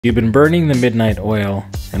You've been burning the midnight oil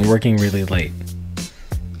and working really late.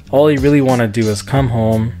 All you really want to do is come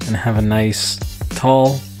home and have a nice,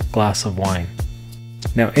 tall glass of wine.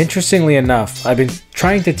 Now, interestingly enough, I've been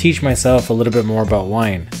trying to teach myself a little bit more about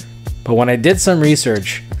wine, but when I did some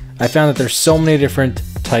research, I found that there's so many different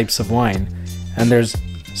types of wine, and there's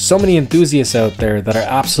so many enthusiasts out there that are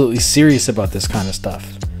absolutely serious about this kind of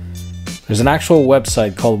stuff. There's an actual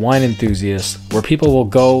website called Wine Enthusiast where people will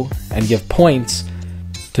go and give points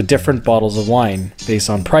to different bottles of wine based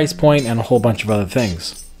on price point and a whole bunch of other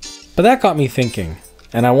things. But that got me thinking,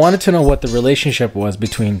 and I wanted to know what the relationship was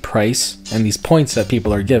between price and these points that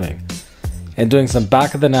people are giving. And doing some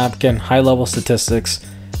back of the napkin, high level statistics,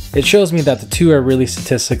 it shows me that the two are really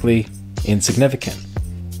statistically insignificant.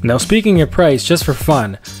 Now, speaking of price, just for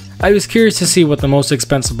fun, I was curious to see what the most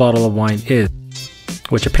expensive bottle of wine is,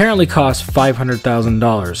 which apparently costs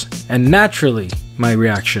 $500,000. And naturally, my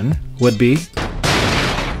reaction would be,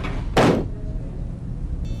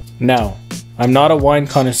 now, I'm not a wine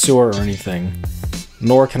connoisseur or anything,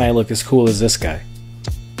 nor can I look as cool as this guy.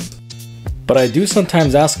 But I do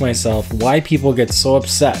sometimes ask myself why people get so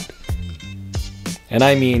upset, and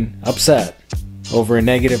I mean upset, over a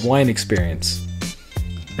negative wine experience.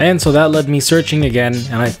 And so that led me searching again,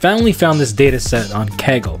 and I finally found this dataset on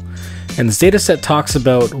Kaggle. And this dataset talks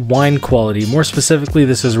about wine quality. More specifically,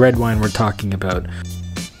 this is red wine we're talking about.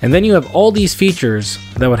 And then you have all these features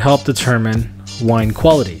that would help determine wine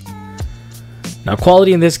quality. Now,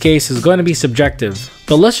 quality in this case is going to be subjective,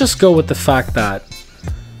 but let's just go with the fact that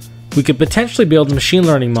we could potentially build a machine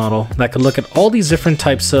learning model that could look at all these different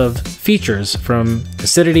types of features, from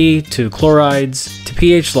acidity to chlorides to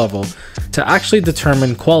pH level, to actually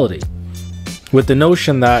determine quality, with the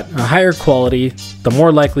notion that a higher quality, the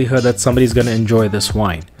more likelihood that somebody's going to enjoy this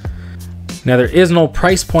wine. Now, there is no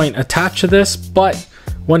price point attached to this, but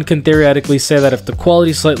one can theoretically say that if the quality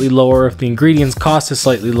is slightly lower, if the ingredients cost is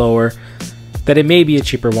slightly lower, that it may be a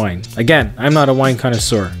cheaper wine. Again, I'm not a wine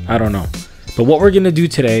connoisseur, I don't know. But what we're going to do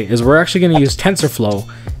today is we're actually going to use Tensorflow,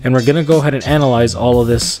 and we're going to go ahead and analyze all of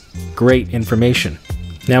this great information.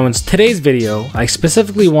 Now, in today's video, I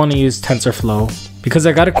specifically want to use Tensorflow because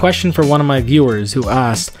I got a question for one of my viewers who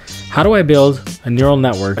asked, how do I build a neural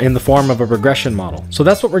network in the form of a regression model? So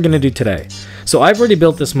that's what we're going to do today. So I've already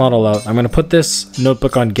built this model out. I'm going to put this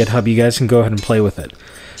notebook on GitHub. You guys can go ahead and play with it.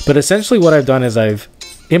 But essentially what I've done is I've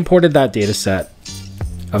imported that data set.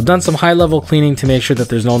 I've done some high level cleaning to make sure that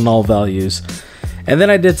there's no null values. And then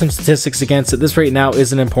I did some statistics against it. This right now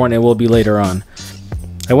isn't important, it will be later on.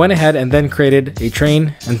 I went ahead and then created a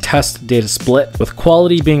train and test data split, with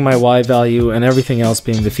quality being my Y value and everything else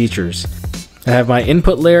being the features. I have my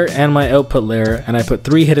input layer and my output layer, and I put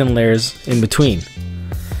 3 hidden layers in between.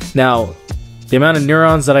 Now, the amount of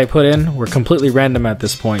neurons that I put in were completely random at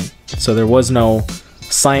this point, so there was no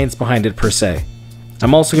science behind it per se.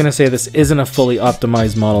 I'm also going to say this isn't a fully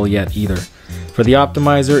optimized model yet either. For the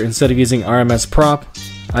optimizer, instead of using RMS prop,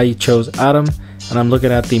 I chose Atom, and I'm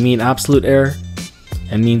looking at the mean absolute error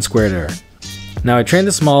and mean squared error. Now, I trained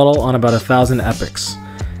this model on about 1,000 epochs,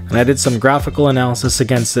 and I did some graphical analysis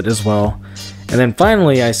against it as well. And then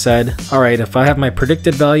finally I said, alright, if I have my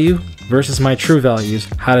predicted value versus my true values,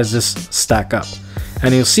 how does this stack up?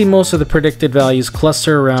 And you'll see most of the predicted values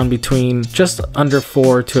cluster around between just under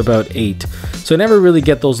 4 to about 8. So I never really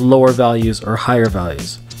get those lower values or higher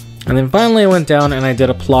values. And then finally I went down and I did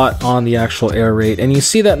a plot on the actual error rate, and you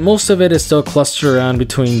see that most of it is still clustered around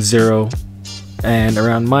between 0 and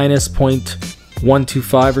around minus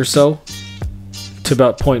 0.125 or so to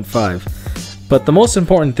about 0.5. But the most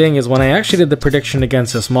important thing is when I actually did the prediction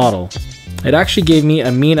against this model, it actually gave me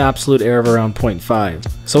a mean absolute error of around 0.5.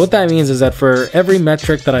 So what that means is that for every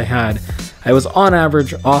metric that I had, I was on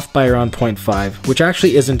average off by around 0.5, which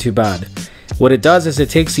actually isn't too bad. What it does is it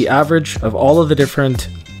takes the average of all of the different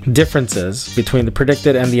differences between the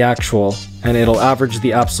predicted and the actual, and it'll average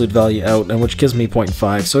the absolute value out, and which gives me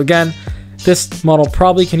 0.5. So again, this model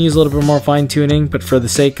probably can use a little bit more fine tuning, but for the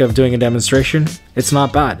sake of doing a demonstration, it's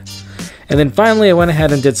not bad. And then finally I went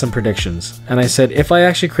ahead and did some predictions, and I said if I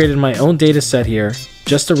actually created my own data set here,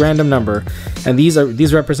 just a random number, and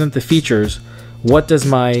these represent the features, what does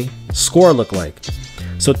my score look like?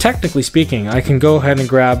 So technically speaking, I can go ahead and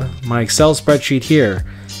grab my Excel spreadsheet here,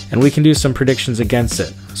 and we can do some predictions against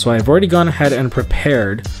it. So I've already gone ahead and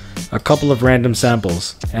prepared a couple of random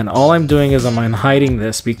samples, and all I'm doing is I'm hiding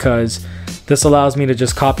this because this allows me to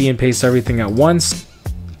just copy and paste everything at once,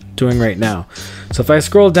 doing right now. So if I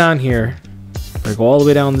scroll down here, if I go all the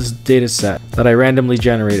way down this data set that I randomly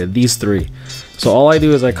generated, these 3. So all I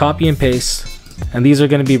do is I copy and paste, and these are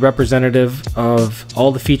going to be representative of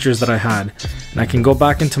all the features that I had. And I can go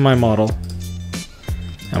back into my model,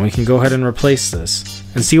 And we can go ahead and replace this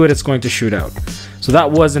and see what it's going to shoot out. So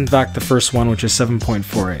that was in fact the first one, which is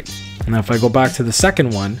 7.48. And now if I go back to the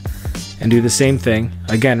second one and do the same thing,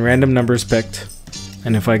 again, random numbers picked.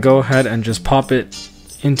 And if I go ahead and just pop it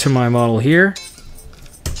into my model here,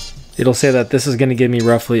 it'll say that this is going to give me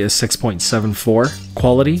roughly a 6.74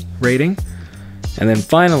 quality rating. And then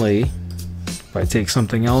finally, if I take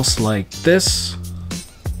something else like this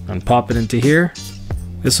and pop it into here,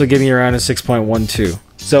 this will give me around a 6.12.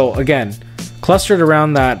 So again, clustered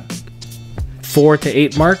around that 4 to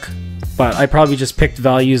 8 mark, but I probably just picked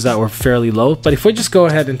values that were fairly low. But if we just go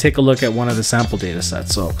ahead and take a look at one of the sample data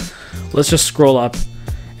sets, so let's just scroll up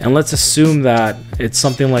and let's assume that it's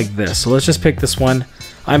something like this. So let's just pick this one.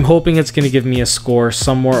 I'm hoping it's going to give me a score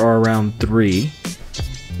somewhere around 3.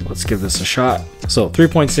 Let's give this a shot. So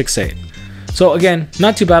 3.68. So again,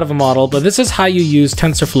 not too bad of a model, but this is how you use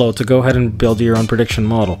TensorFlow to go ahead and build your own prediction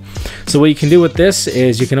model. So what you can do with this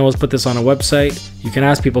is you can always put this on a website. You can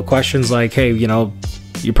ask people questions like, hey, you know,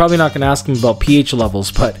 you're probably not going to ask them about pH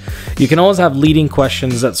levels, but you can always have leading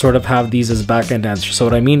questions that sort of have these as back-end answers. So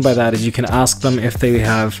what I mean by that is you can ask them if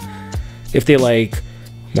they like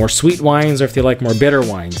more sweet wines or if they like more bitter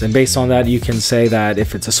wines. And based on that, you can say that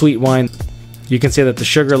if it's a sweet wine, you can say that the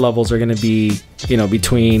sugar levels are going to be, you know,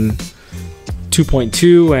 between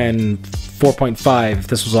 2.2 and 4.5 if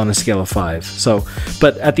this was on a scale of 5. So,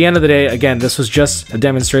 but at the end of the day, again, this was just a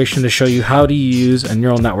demonstration to show you how to use a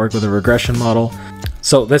neural network with a regression model.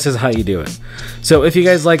 So this is how you do it. So if you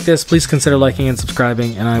guys like this, please consider liking and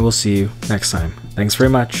subscribing, and I will see you next time. Thanks very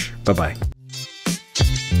much. Bye-bye.